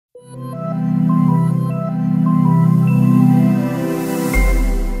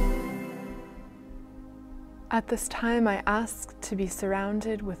At this time, I ask to be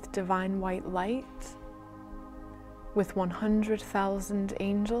surrounded with divine white light, with 100,000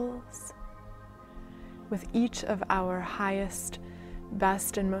 angels, with each of our highest,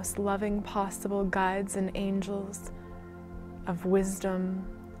 best, and most loving possible guides and angels of wisdom,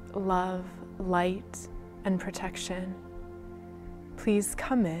 love, light, and protection. Please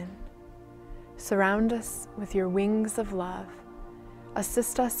come in, surround us with your wings of love,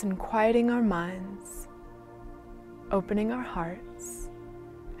 assist us in quieting our minds, opening our hearts,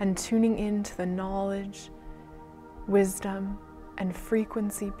 and tuning into the knowledge, wisdom, and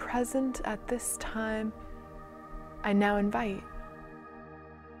frequency present at this time. I now invite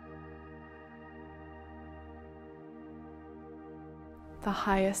the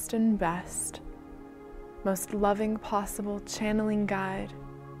highest and best, most loving possible channeling guide.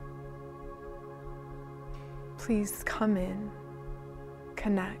 Please come in,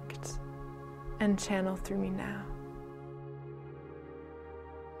 connect, and channel through me now.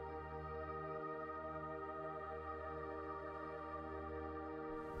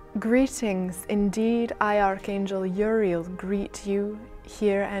 Greetings, indeed, I, Archangel Uriel, greet you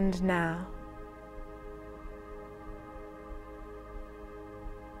here and now.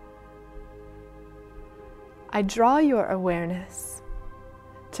 I draw your awareness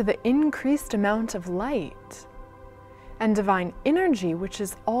to the increased amount of light and divine energy which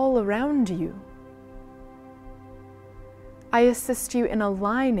is all around you. I assist you in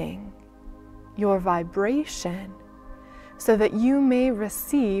aligning your vibration so that you may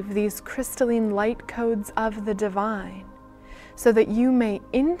receive these crystalline light codes of the divine, so that you may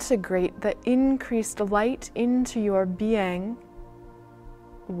integrate the increased light into your being.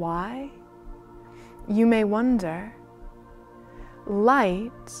 Why? You may wonder.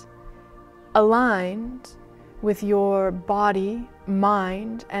 Light aligned with your body,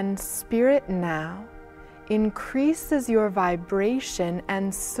 mind, and spirit now increases your vibration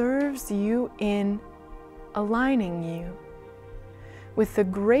and serves you in aligning you with the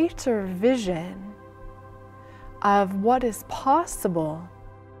greater vision of what is possible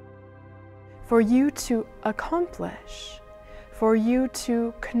for you to accomplish, for you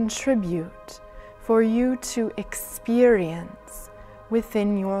to contribute, for you to experience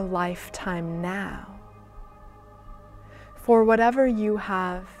within your lifetime now. For whatever you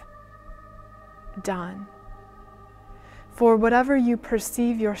have done, for whatever you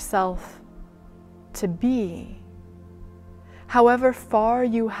perceive yourself to be, however far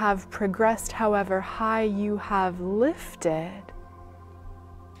you have progressed, however high you have lifted,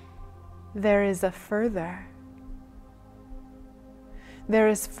 there is a further. There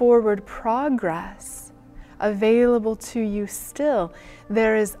is forward progress available to you still.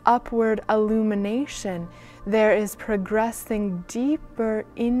 There is upward illumination. There is progressing deeper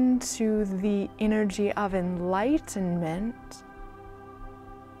into the energy of enlightenment,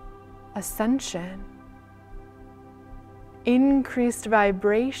 ascension, increased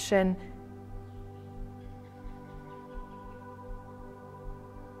vibration,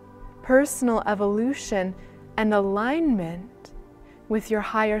 personal evolution, and alignment with your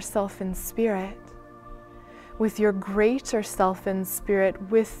higher self in spirit, with your greater self in spirit,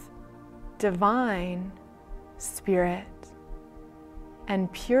 with divine spirit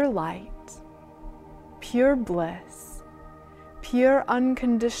and pure light, pure bliss, pure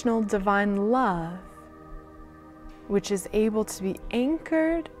unconditional divine love, which is able to be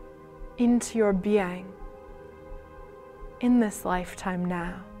anchored into your being in this lifetime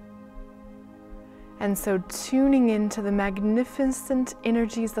now. And so tuning into the magnificent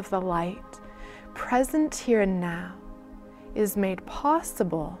energies of the light present here and now is made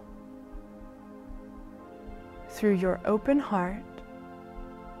possible through your open heart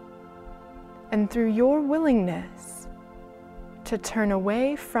and through your willingness to turn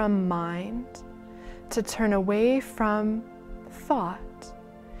away from mind, to turn away from thought,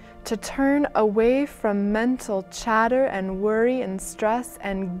 to turn away from mental chatter and worry and stress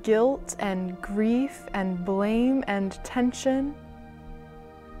and guilt and grief and blame and tension.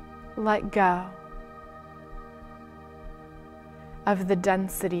 Let go of the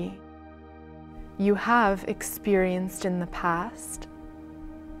density you have experienced in the past.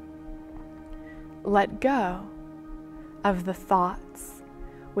 Let go of the thoughts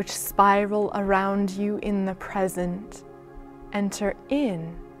which spiral around you in the present. Enter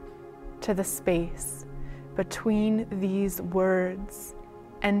in to the space between these words.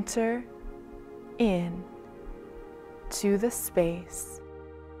 Enter in to the space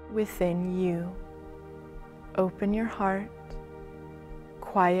within you. Open your heart,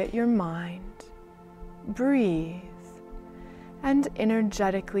 quiet your mind, breathe, and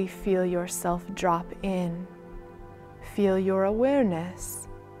energetically feel yourself drop in feel your awareness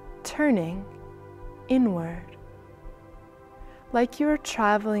turning inward, like you're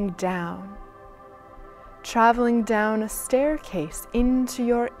traveling down a staircase into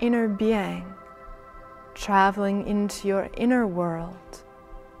your inner being, traveling into your inner world,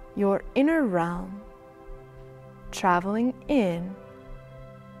 your inner realm, traveling in,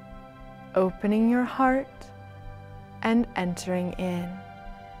 opening your heart and entering in.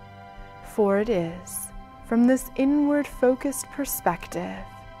 For it is from this inward focused perspective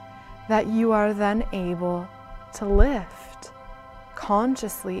that you are then able to lift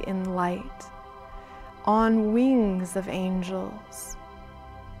consciously in light on wings of angels,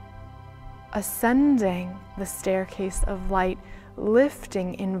 ascending the staircase of light,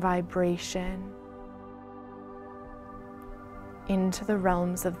 lifting in vibration into the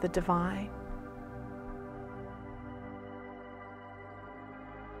realms of the divine.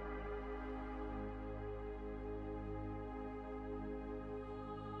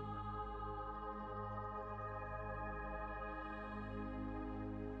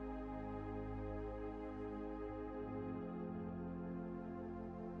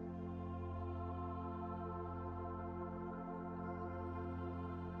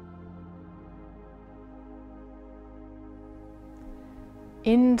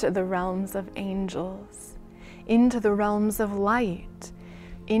 Into the realms of angels, into the realms of light,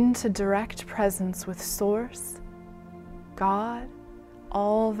 into direct presence with Source, God,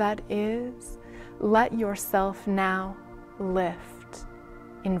 all that is. Let yourself now lift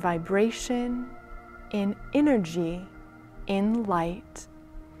in vibration, in energy, in light.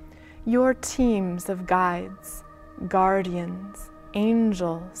 Your teams of guides, guardians,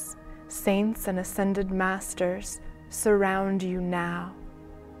 angels, saints and ascended masters surround you now.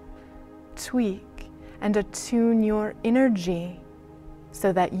 Tweak and attune your energy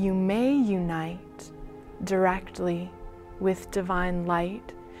so that you may unite directly with divine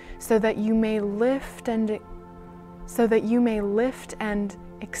light, so that you may lift and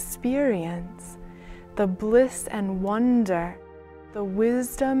experience the bliss and wonder, the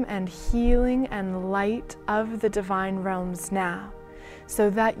wisdom and healing and light of the divine realms now, so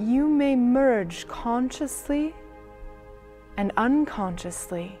that you may merge consciously and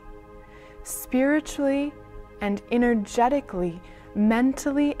unconsciously, spiritually and energetically,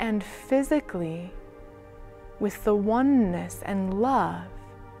 mentally and physically, with the oneness and love,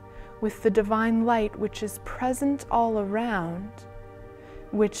 with the divine light which is present all around,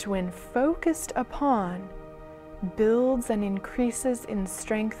 which when focused upon, builds and increases in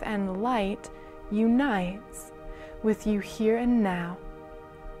strength and light, unites with you here and now.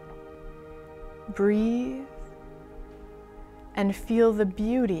 Breathe and feel the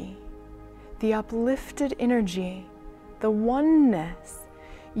beauty, the uplifted energy, the oneness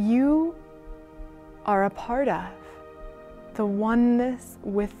you are a part of, the oneness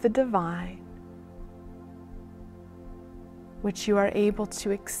with the divine, which you are able to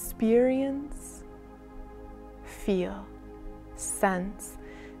experience, feel, sense,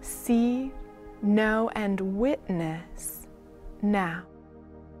 see, know, and witness now.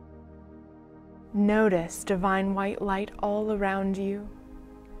 Notice divine white light all around you.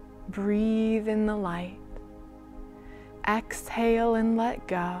 Breathe in the light. Exhale and let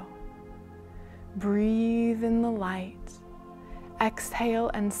go. Breathe in the light. Exhale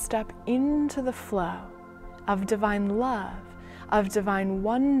and step into the flow of divine love, of divine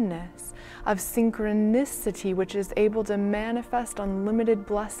oneness, of synchronicity, which is able to manifest unlimited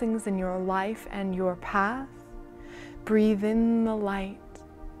blessings in your life and your path. Breathe in the light,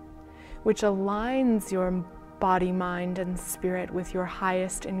 which aligns your body, mind, and spirit with your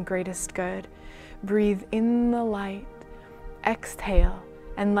highest and greatest good. Breathe in the light. Exhale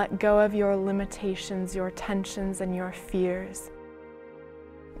and let go of your limitations, your tensions, and your fears.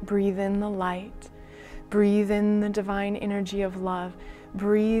 Breathe in the light. Breathe in the divine energy of love.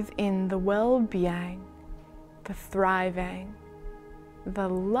 Breathe in the well-being, the thriving, the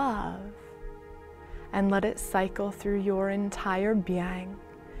love, and let it cycle through your entire being,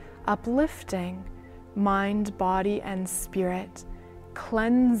 uplifting mind, body, and spirit,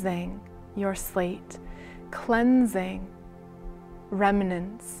 cleansing your slate, cleansing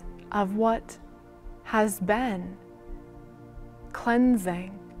remnants of what has been,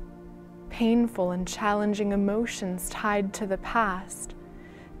 cleansing painful and challenging emotions tied to the past,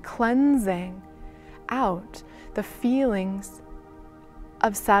 cleansing out the feelings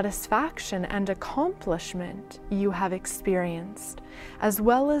of satisfaction and accomplishment you have experienced, as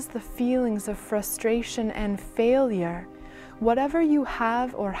well as the feelings of frustration and failure. Whatever you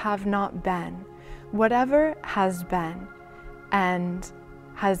have or have not been, whatever has been and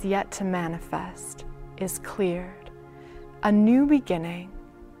has yet to manifest, is cleared, a new beginning,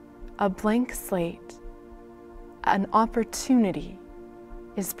 a blank slate, an opportunity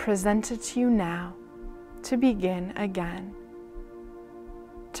is presented to you now to begin again,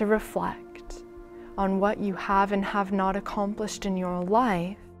 to reflect on what you have and have not accomplished in your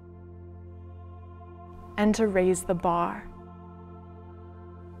life, and to raise the bar,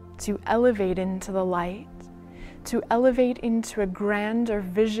 to elevate into the light, to elevate into a grander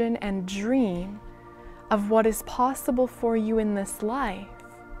vision and dream of what is possible for you in this life,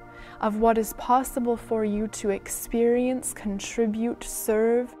 of what is possible for you to experience, contribute,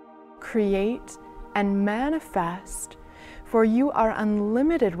 serve, create, and manifest. For you are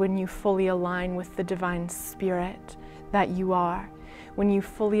unlimited when you fully align with the divine spirit that you are, when you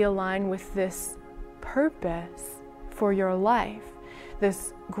fully align with this purpose for your life,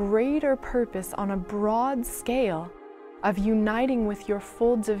 this greater purpose on a broad scale of uniting with your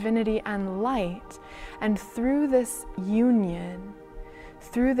full divinity and light. And through this union,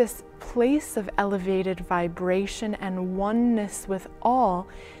 through this place of elevated vibration and oneness with all,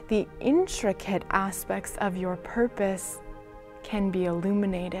 the intricate aspects of your purpose can be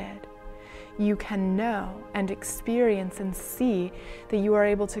illuminated. You can know and experience and see that you are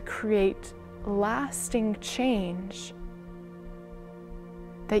able to create lasting change,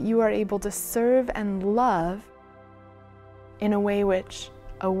 that you are able to serve and love in a way which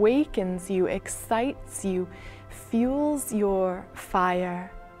awakens you, excites you, fuels your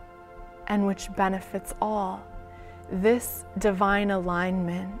fire, and which benefits all. This divine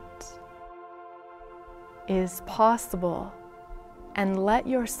alignment is possible, and let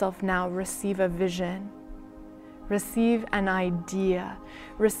yourself now receive a vision, receive an idea,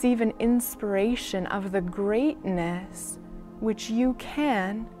 receive an inspiration of the greatness which you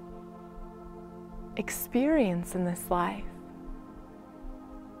can experience in this life.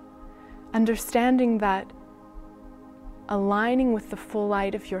 Understanding that aligning with the full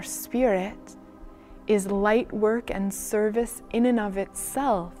light of your spirit is light work and service in and of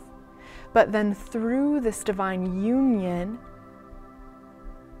itself, but then through this divine union,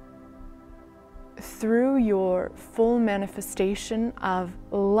 through your full manifestation of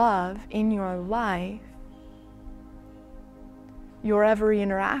love in your life, your every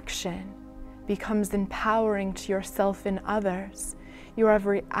interaction becomes empowering to yourself and others. Your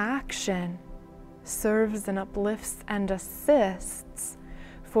every action serves and uplifts and assists,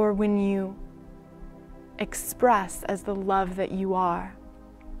 for when you express as the love that you are,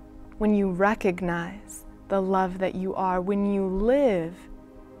 when you recognize the love that you are, when you live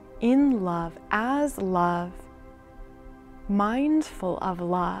in love, as love, mindful of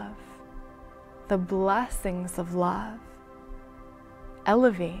love, the blessings of love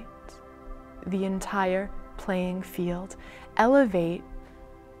elevate the entire playing field, elevate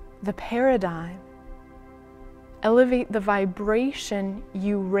the paradigm, elevate the vibration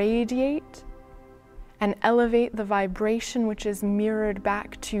you radiate, and elevate the vibration which is mirrored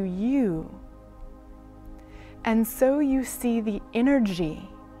back to you. And so you see the energy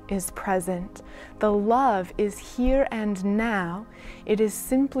is present. The love is here and now. It is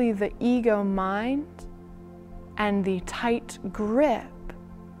simply the ego mind and the tight grip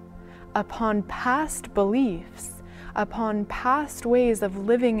upon past beliefs, upon past ways of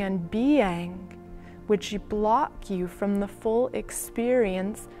living and being, which block you from the full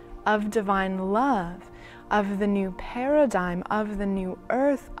experience of divine love, of the new paradigm, of the new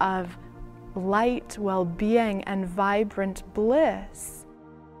earth, of light, well-being, and vibrant bliss.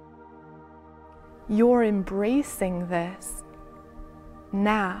 You're embracing this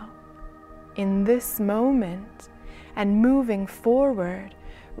now, in this moment, and moving forward,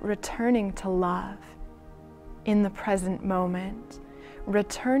 returning to love in the present moment,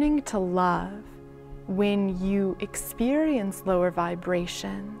 returning to love when you experience lower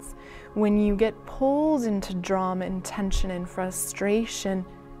vibrations, when you get pulled into drama and tension and frustration,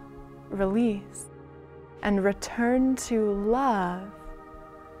 release and return to love.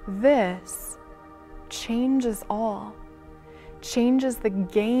 This changes all, changes the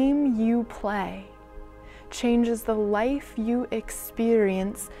game you play, changes the life you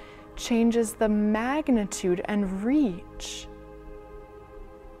experience, changes the magnitude and reach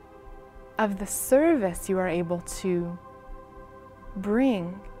of the service you are able to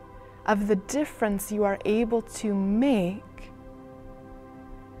bring, of the difference you are able to make,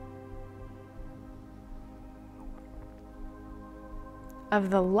 of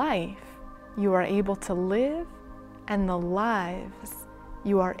the life you are able to live, and the lives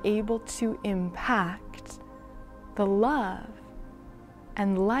you are able to impact. The love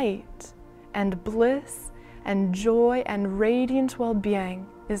and light and bliss and joy and radiant well-being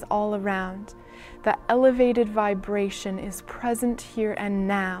is all around. The elevated vibration is present here and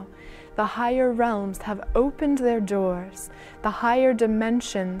now. The higher realms have opened their doors. The higher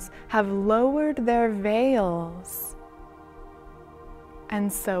dimensions have lowered their veils.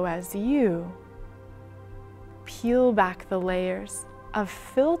 And so as you peel back the layers of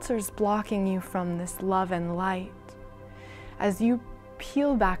filters blocking you from this love and light, as you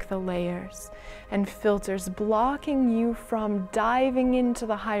peel back the layers and filters blocking you from diving into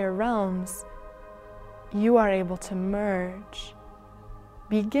the higher realms, you are able to merge,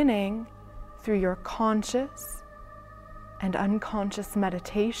 beginning through your conscious and unconscious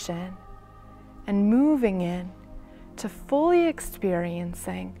meditation and moving in to fully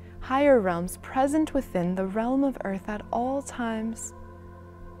experiencing higher realms present within the realm of earth at all times,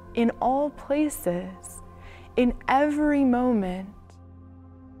 in all places, in every moment.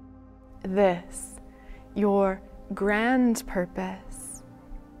 This, your grand purpose,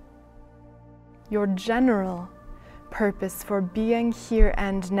 your general purpose for being here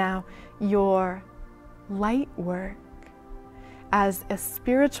and now, your light work as a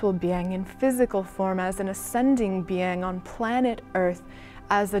spiritual being in physical form, as an ascending being on planet Earth,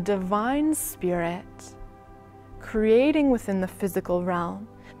 as a divine spirit, creating within the physical realm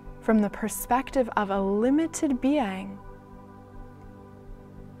from the perspective of a limited being.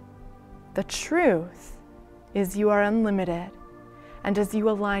 The truth is you are unlimited, and as you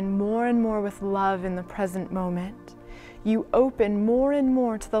align more and more with love in the present moment, you open more and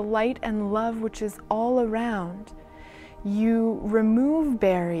more to the light and love which is all around. You remove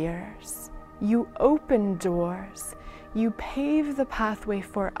barriers, you open doors, you pave the pathway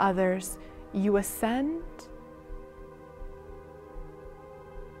for others, you ascend,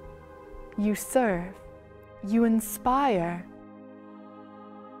 you serve, you inspire.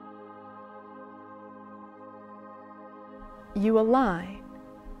 You align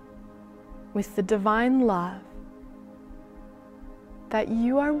with the divine love that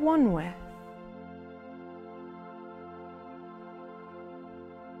you are one with.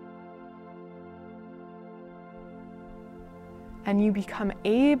 And you become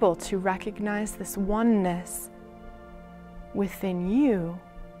able to recognize this oneness within you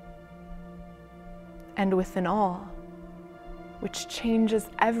and within all, which changes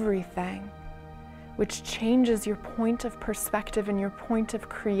everything, which changes your point of perspective and your point of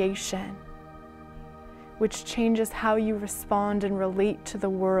creation, which changes how you respond and relate to the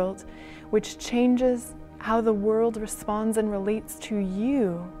world, which changes how the world responds and relates to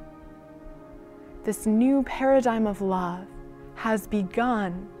you. This new paradigm of love has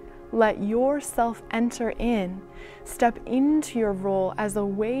begun. Let yourself enter in, step into your role as a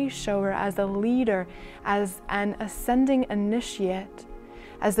way shower, as a leader, as an ascending initiate,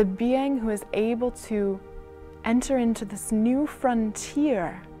 as a being who is able to enter into this new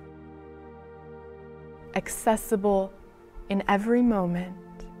frontier, accessible in every moment,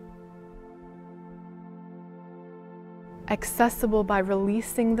 accessible by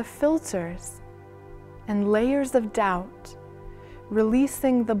releasing the filters and layers of doubt,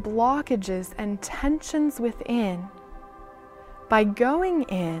 releasing the blockages and tensions within, by going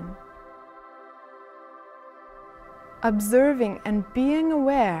in, observing and being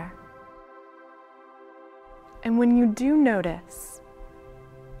aware. And when you do notice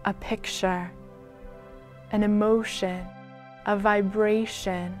a picture, an emotion, a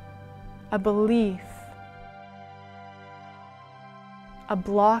vibration, a belief, a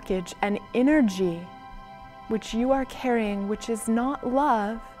blockage, an energy which you are carrying, which is not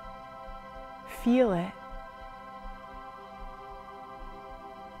love, feel it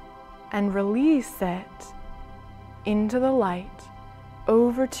and release it into the light,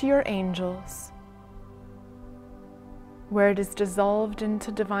 over to your angels, where it is dissolved into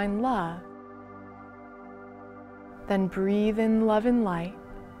divine love. Then breathe in love and light,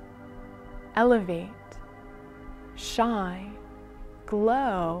 elevate, shine,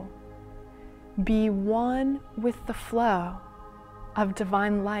 glow, be one with the flow of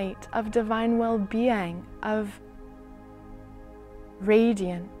divine light, of divine well-being, of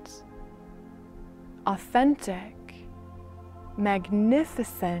radiant, authentic,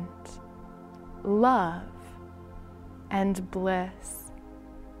 magnificent love and bliss.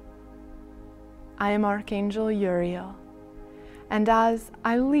 I am Archangel Uriel, and as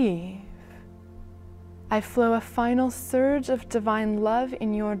I leave, I flow a final surge of divine love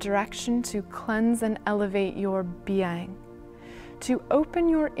in your direction to cleanse and elevate your being, to open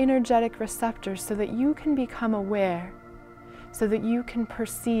your energetic receptors so that you can become aware, so that you can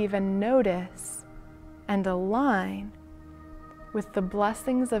perceive and notice and align with the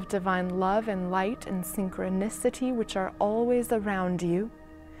blessings of divine love and light and synchronicity which are always around you,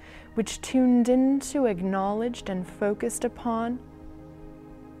 which tuned into, acknowledged, and focused upon,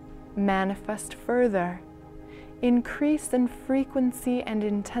 manifest further, increase in frequency and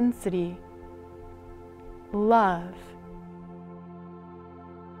intensity. Love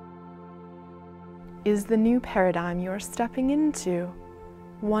is the new paradigm you are stepping into,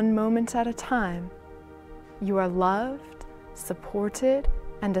 one moment at a time. You are loved, supported,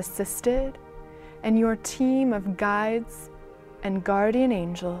 and assisted, and your team of guides and guardian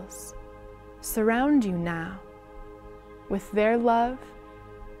angels surround you now with their love,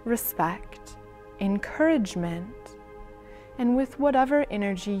 respect, encouragement, and with whatever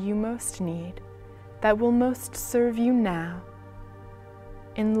energy you most need that will most serve you now,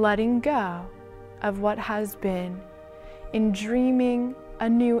 in letting go of what has been, in dreaming a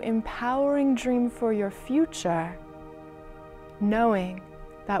new empowering dream for your future, knowing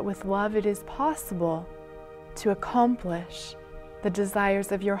that with love it is possible to accomplish the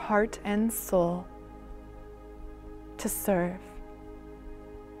desires of your heart and soul, to serve,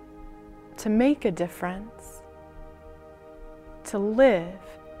 to make a difference, to live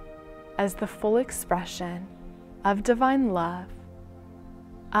as the full expression of divine love,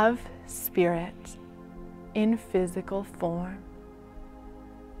 of spirit in physical form.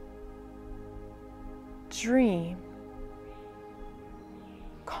 Dream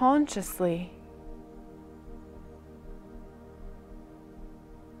consciously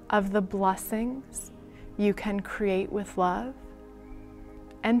of the blessings you can create with love,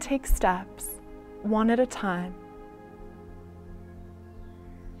 and take steps one at a time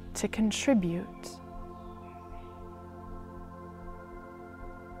to contribute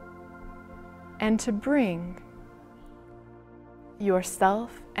and to bring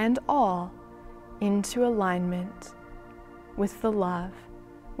yourself and all into alignment with the love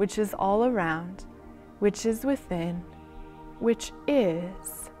which is all around, which is within, which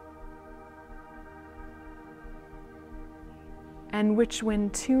is, and which, when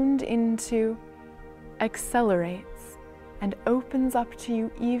tuned into, accelerates and opens up to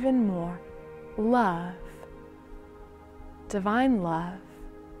you even more love, divine love,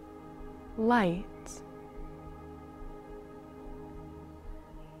 light,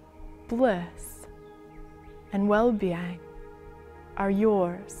 bliss, and well-being are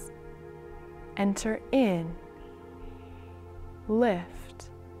yours. Enter in, lift,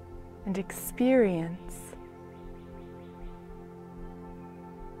 and experience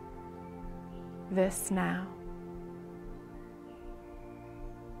this now.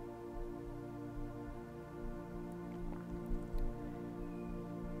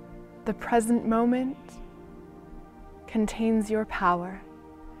 The present moment contains your power,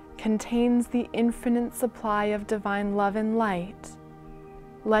 contains the infinite supply of divine love and light.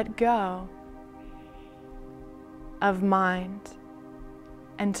 Let go of mind.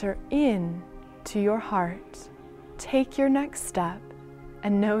 Enter in to your heart. Take your next step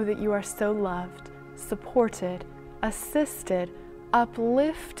and know that you are so loved, supported, assisted,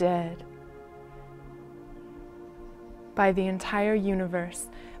 uplifted by the entire universe,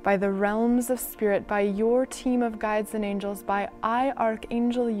 by the realms of spirit, by your team of guides and angels, by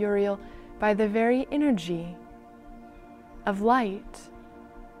Archangel Uriel, by the very energy of light,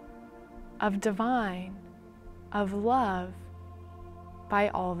 of divine, of love, by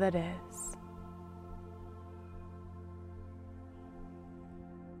all that is.